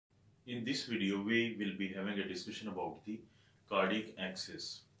In this video, we will be having a discussion about the cardiac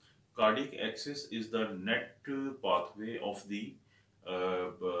axis. Cardiac axis is the net pathway of the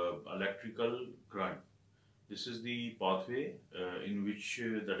electrical current. This is the pathway in which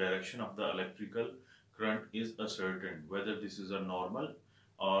the direction of the electrical current is ascertained, whether this is a normal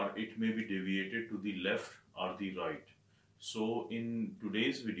or it may be deviated to the left or the right. So in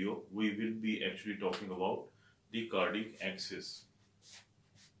today's video, we will be actually talking about the cardiac axis.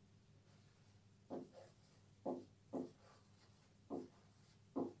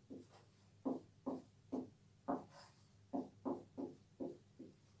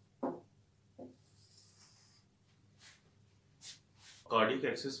 Cardiac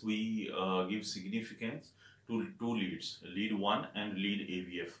axis, we give significance to two leads, lead 1 and lead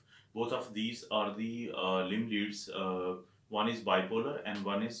AVF. Both of these are the limb leads. One is bipolar and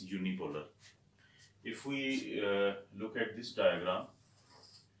one is unipolar. If we look at this diagram,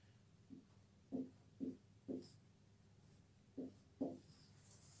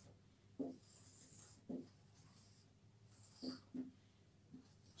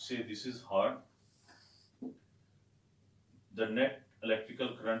 say this is heart. The net electrical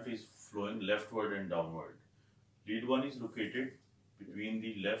current is flowing leftward and downward. Lead 1 is located between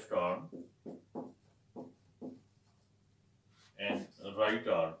the left arm and right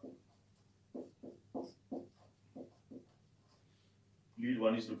arm. Lead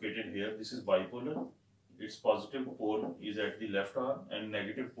 1 is located here. This is bipolar. Its positive pole is at the left arm and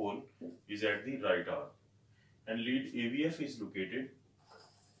negative pole is at the right arm. And lead AVF is located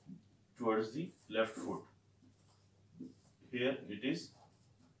towards the left foot. Here it is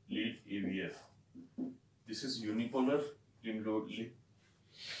lead AVF. This is unipolar limb lead.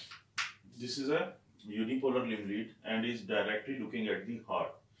 This is a unipolar limb lead and is directly looking at the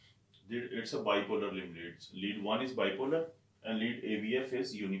heart. It's a bipolar limb lead. Lead 1 is bipolar and lead AVF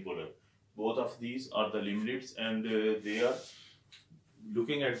is unipolar. Both of these are the limb leads and they are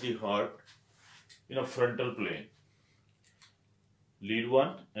looking at the heart in a frontal plane. Lead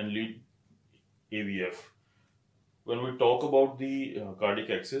 1 and lead AVF. When we talk about the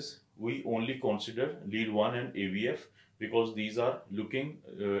cardiac axis, we only consider lead 1 and AVF because these are looking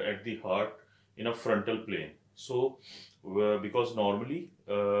at the heart in a frontal plane. So, because normally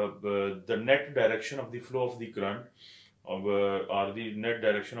the net direction of the flow of the current or the net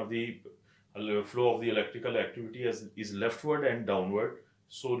direction of the flow of the electrical activity is leftward and downward.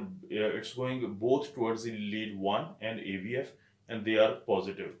 So, it's going both towards the lead 1 and AVF and they are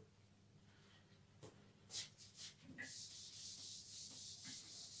positive.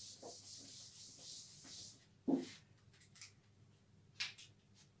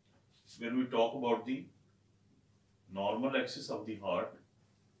 When we talk about the normal axis of the heart,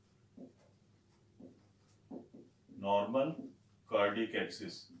 normal cardiac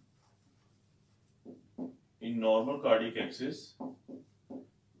axis. In normal cardiac axis,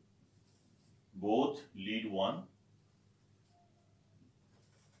 both lead 1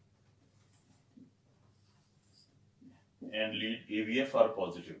 and lead AVF are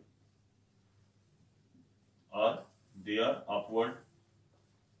positive, or they are upward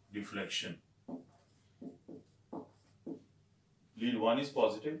deflection. Lead 1 is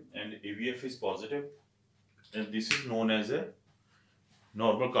positive and AVF is positive, and this is known as a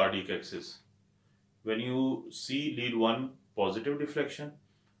normal cardiac axis. When you see lead 1 positive deflection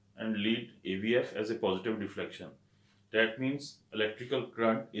and lead AVF as a positive deflection, that means electrical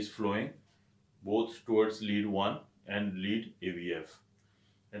current is flowing both towards lead 1 and lead AVF,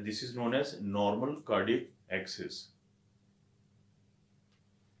 and this is known as normal cardiac axis.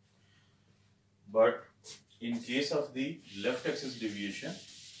 But in case of the left axis deviation,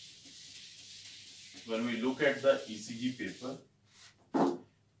 when we look at the ECG paper,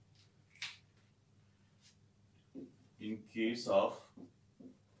 in case of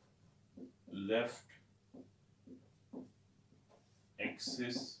left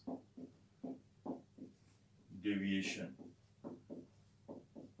axis deviation,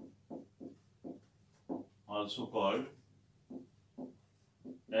 also called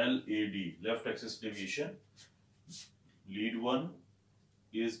LAD, left axis deviation, lead 1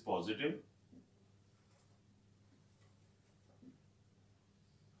 is positive,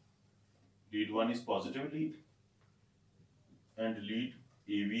 lead 1 is positive lead, and lead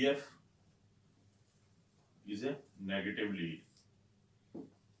AVF is a negative lead.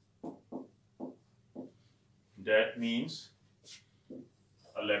 That means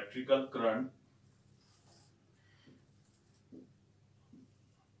electrical current,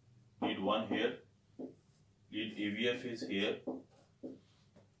 lead 1 here, lead AVF is here.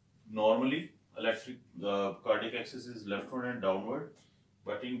 Normally, cardiac axis is leftward and downward,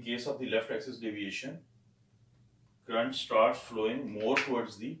 But in case of the left axis deviation, current starts flowing more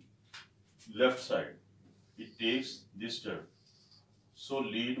towards the left side. It takes this turn. So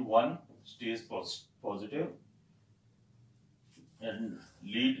lead 1 stays positive and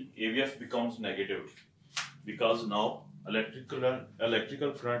lead AVF becomes negative, because now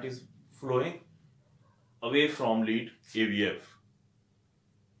electrical current is flowing away from lead AVF.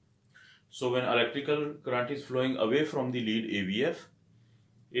 So when electrical current is flowing away from the lead AVF,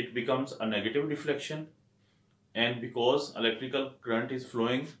 it becomes a negative deflection, and because electrical current is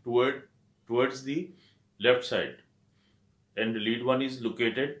flowing towards the left side and lead 1 is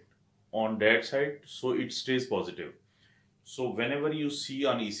located on that side, so it stays positive. So whenever you see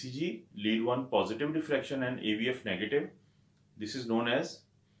on ECG lead 1 positive deflection and AVF negative, this is known as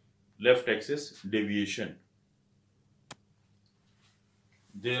left axis deviation.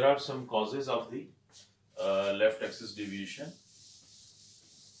 There are some causes of the left axis deviation.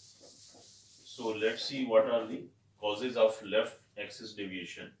 So let's see what are the causes of left axis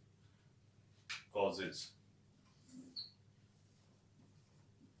deviation. Causes.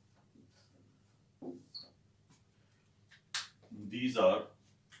 These are,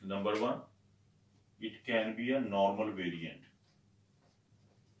 number 1, it can be a normal variant.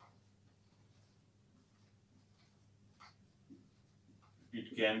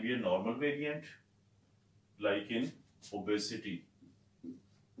 It can be a normal variant like in obesity.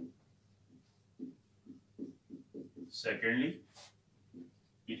 Secondly,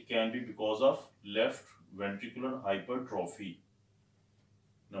 it can be because of left ventricular hypertrophy.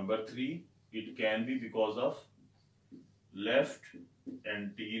 Number 3, it can be because of left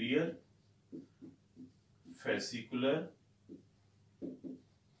anterior fascicular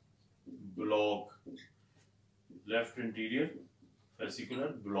block. Left anterior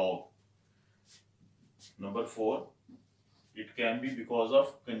fascicular block. Number 4, it can be because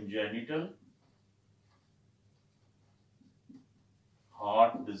of congenital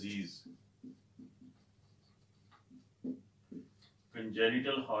heart disease.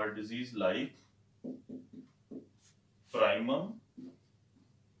 Congenital heart disease like primum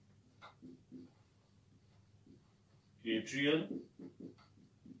atrial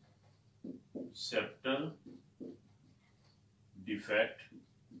septal defect,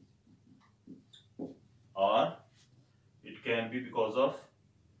 or it can be because of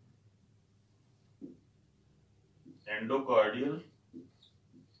endocardial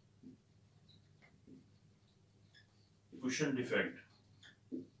cushion defect.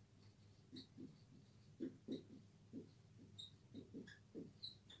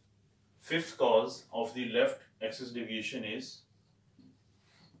 Fifth cause of the left axis deviation is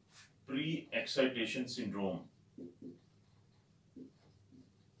pre-excitation syndrome.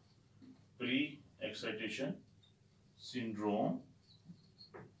 Pre-excitation syndrome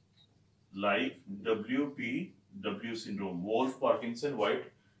like WPW syndrome, Wolff-Parkinson-White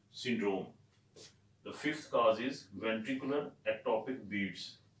syndrome. The fifth cause is ventricular ectopic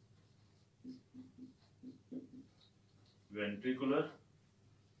beats. Ventricular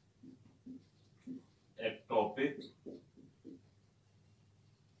ectopic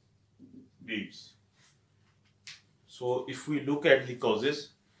beats. So if we look at the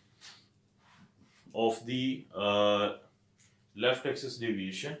causes of the left axis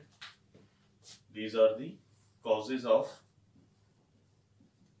deviation, these are the causes of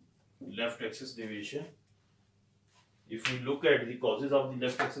left axis deviation. If we look at the causes of the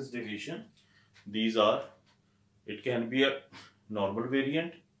left axis deviation, these are, it can be a normal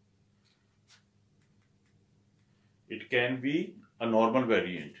variant, it can be a normal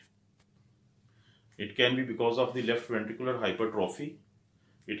variant, it can be because of the left ventricular hypertrophy,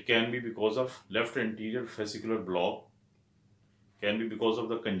 it can be because of left anterior fascicular block, can be because of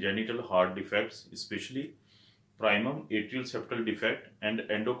the congenital heart defects, especially primum atrial septal defect and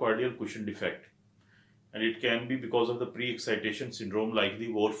endocardial cushion defect, and it can be because of the pre-excitation syndrome like the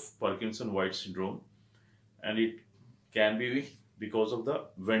Wolff-Parkinson-White syndrome, and it can be because of the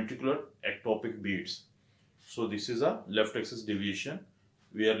ventricular ectopic beats. So this is a left axis deviation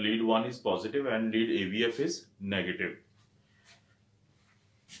where lead 1 is positive and lead AVF is negative.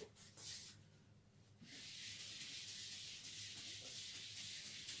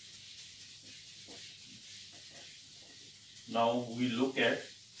 Now we look at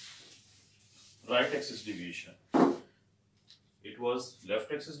right axis deviation. It was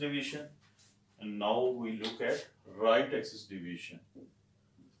left axis deviation, and now we look at right axis deviation.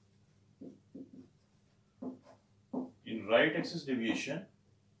 In right axis deviation,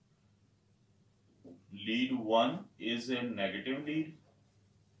 lead 1 is a negative lead,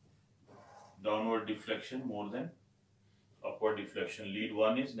 downward deflection more than upward deflection. Lead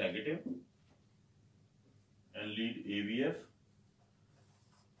 1 is negative and lead AVF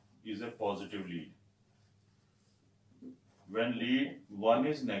is a positive lead. When lead 1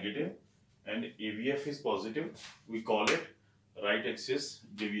 is negative and AVF is positive, we call it right axis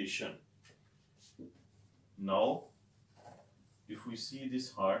deviation. Now, if we see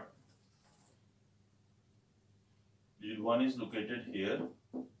this heart, lead 1 is located here,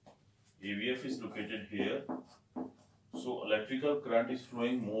 AVF is located here. So electrical current is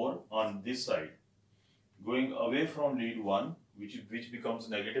flowing more on this side, going away from lead 1, which becomes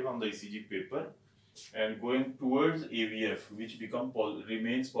negative on the ECG paper, and going towards AVF, which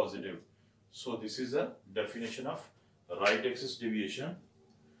remains positive. So this is a definition of right axis deviation,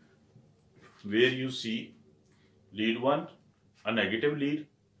 where you see lead 1 a negative lead,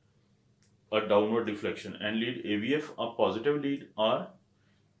 a downward deflection, and lead AVF a positive lead or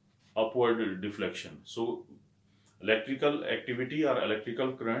upward deflection. So electrical activity or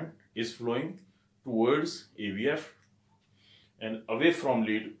electrical current is flowing towards AVF and away from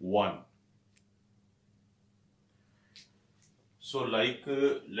lead 1. So like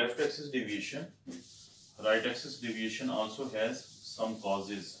left axis deviation, right axis deviation also has some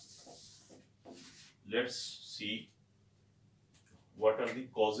causes. Let's see what are the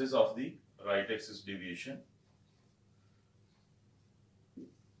causes of the right axis deviation.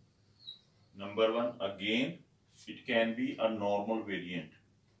 Number 1, again, it can be a normal variant.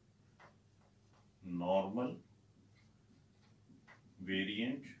 Normal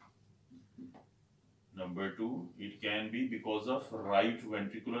variant. Number 2, it can be because of right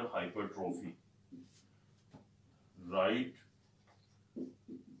ventricular hypertrophy. Right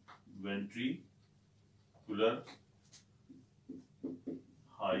ventricular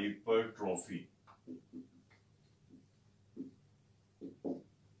hypertrophy.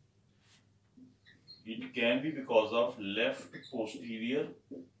 It can be because of left posterior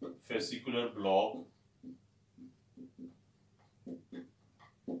fascicular block.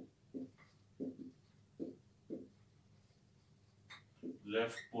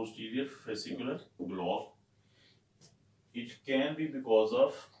 Left posterior fascicular block. It can be because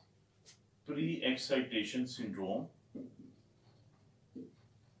of pre-excitation syndrome.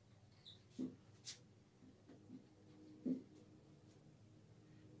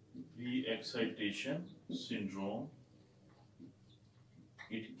 Pre-excitation syndrome.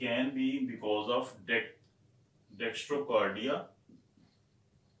 It can be because of dextrocardia,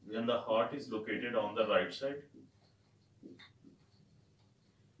 when the heart is located on the right side.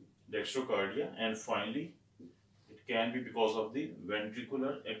 Dextrocardia. And finally, it can be because of the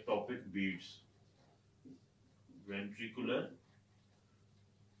ventricular ectopic beats. Ventricular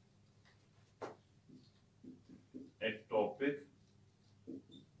ectopic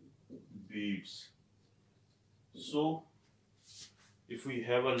beats. So, if we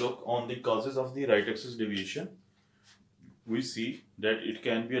have a look on the causes of the right axis deviation, we see that it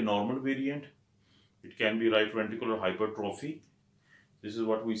can be a normal variant, it can be right ventricular hypertrophy. This is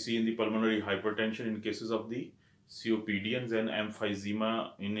what we see in the pulmonary hypertension in cases of the COPD and then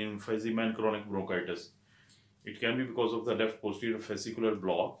emphysema and chronic bronchitis. It can be because of the left posterior fascicular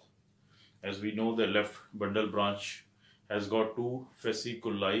block. As we know, the left bundle branch has got 2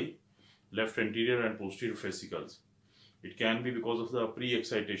 fasciculi, left anterior and posterior fascicles. It can be because of the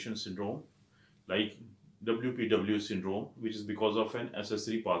pre-excitation syndrome, like WPW syndrome, which is because of an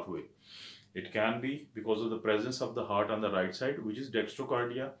accessory pathway. It can be because of the presence of the heart on the right side, which is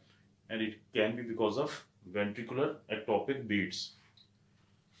dextrocardia, and it can be because of ventricular ectopic beats.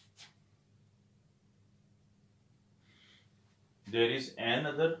 There is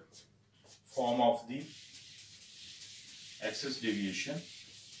another form of the axis deviation,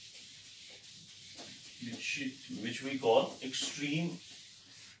 which we call extreme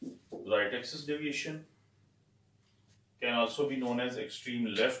right axis deviation. Can also be known as extreme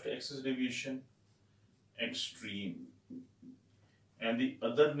left axis deviation, extreme. And the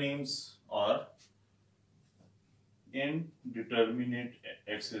other names are indeterminate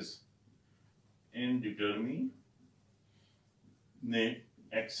axis. Indeterminate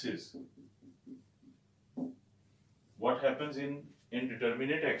axis. What happens in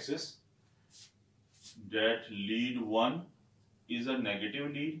indeterminate axis? That lead 1 is a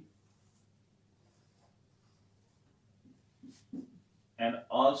negative lead and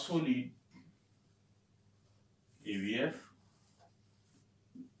also lead AVF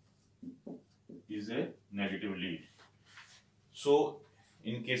is a negative lead. So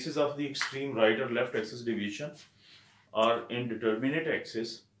in cases of the extreme right or left axis deviation or indeterminate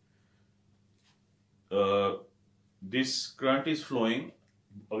axis, this current is flowing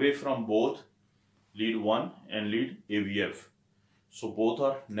away from both lead 1 and lead AVF. So both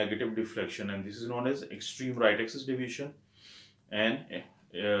are negative deflection, and this is known as extreme right axis deviation and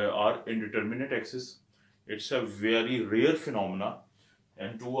or indeterminate axis. It's a very rare phenomena,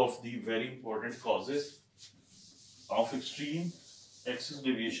 and two of the very important causes of extreme axis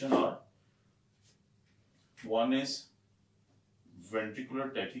deviation are: one is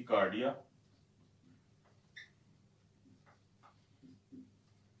ventricular tachycardia,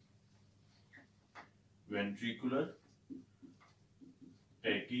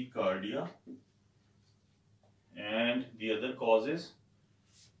 and the other cause is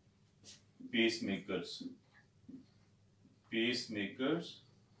pacemakers,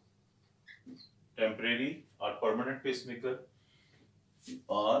 temporary or permanent pacemaker,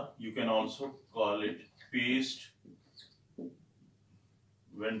 or you can also call it paced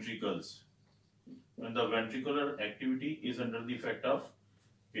ventricles, when the ventricular activity is under the effect of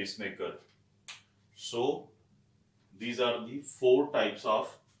pacemaker. So these are the four types of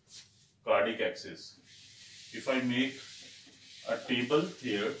cardiac axis. If I make a table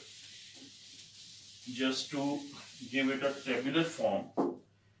here just to give it a tabular form,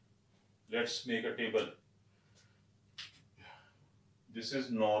 let's make a table. This is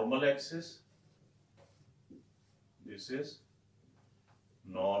normal axis, this is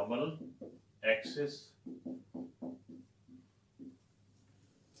normal axis,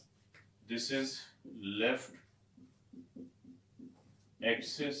 this is left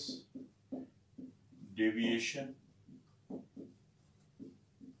axis deviation,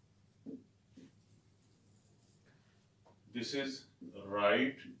 this is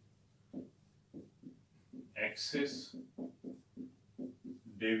right axis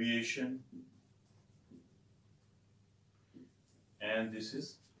deviation, and this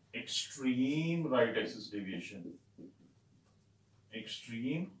is extreme right axis deviation,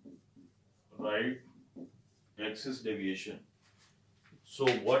 extreme right axis deviation. So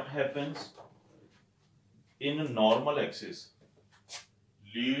what happens in a normal axis?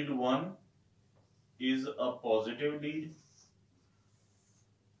 Lead 1 is a positive lead,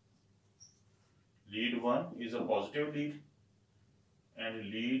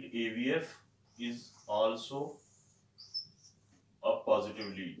 and lead AVF is also a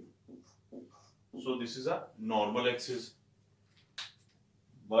positive lead. So this is a normal axis.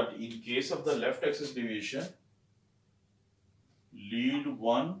 But in case of the left axis deviation, lead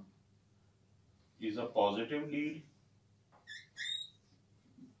 1 is a positive lead,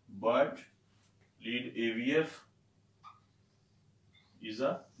 but lead AVF is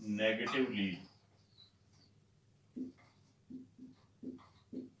a negative lead.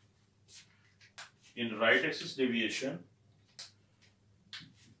 In right axis deviation,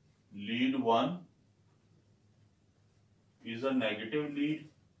 lead 1 is a negative lead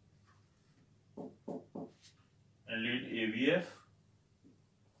and lead AVF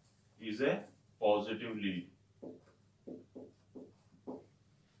is a positive lead.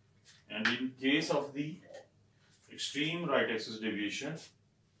 And in case of the extreme right axis deviation,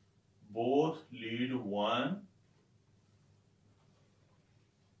 both lead 1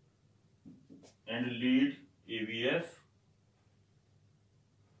 and lead AVF,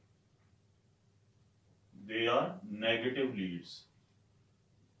 they are negative leads,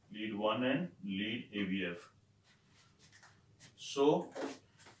 lead 1 and lead AVF. So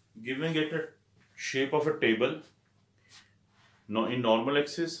giving it a shape of a table, now in normal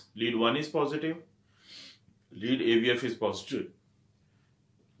axis, lead 1 is positive, lead AVF is positive.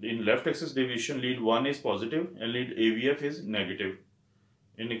 In left axis deviation, lead 1 is positive and lead AVF is negative.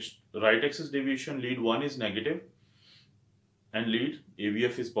 In right axis deviation, lead 1 is negative and lead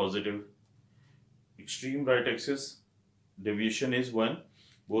AVF is positive. Extreme right axis deviation is when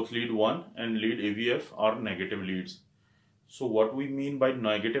both lead 1 and lead AVF are negative leads. So what we mean by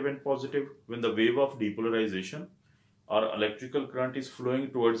negative and positive? When the wave of depolarization or electrical current is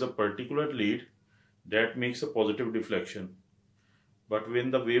flowing towards a particular lead, that makes a positive deflection. But when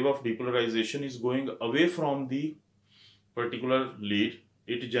the wave of depolarization is going away from the particular lead,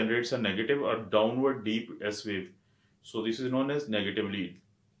 it generates a negative or downward deep S wave. So this is known as negative lead.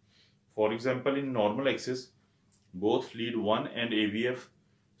 For example, in normal axis, both lead 1 and AVF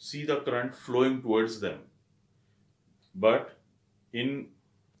see the current flowing towards them. But in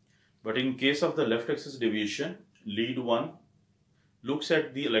case of the left axis deviation, lead 1 looks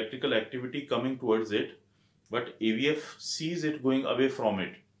at the electrical activity coming towards it, but AVF sees it going away from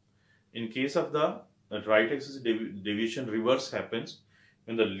it. In case of the right axis deviation, reverse happens.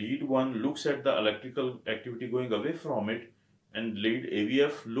 When the lead 1 looks at the electrical activity going away from it, and lead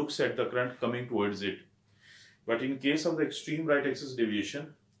AVF looks at the current coming towards it. But in case of the extreme right axis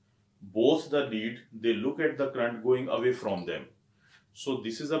deviation, both the lead, they look at the current going away from them. So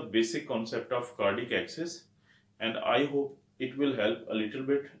this is a basic concept of cardiac axis, and I hope it will help a little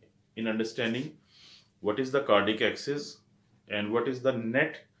bit in understanding what is the cardiac axis and what is the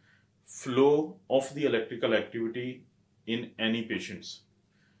net flow of the electrical activity in any patients.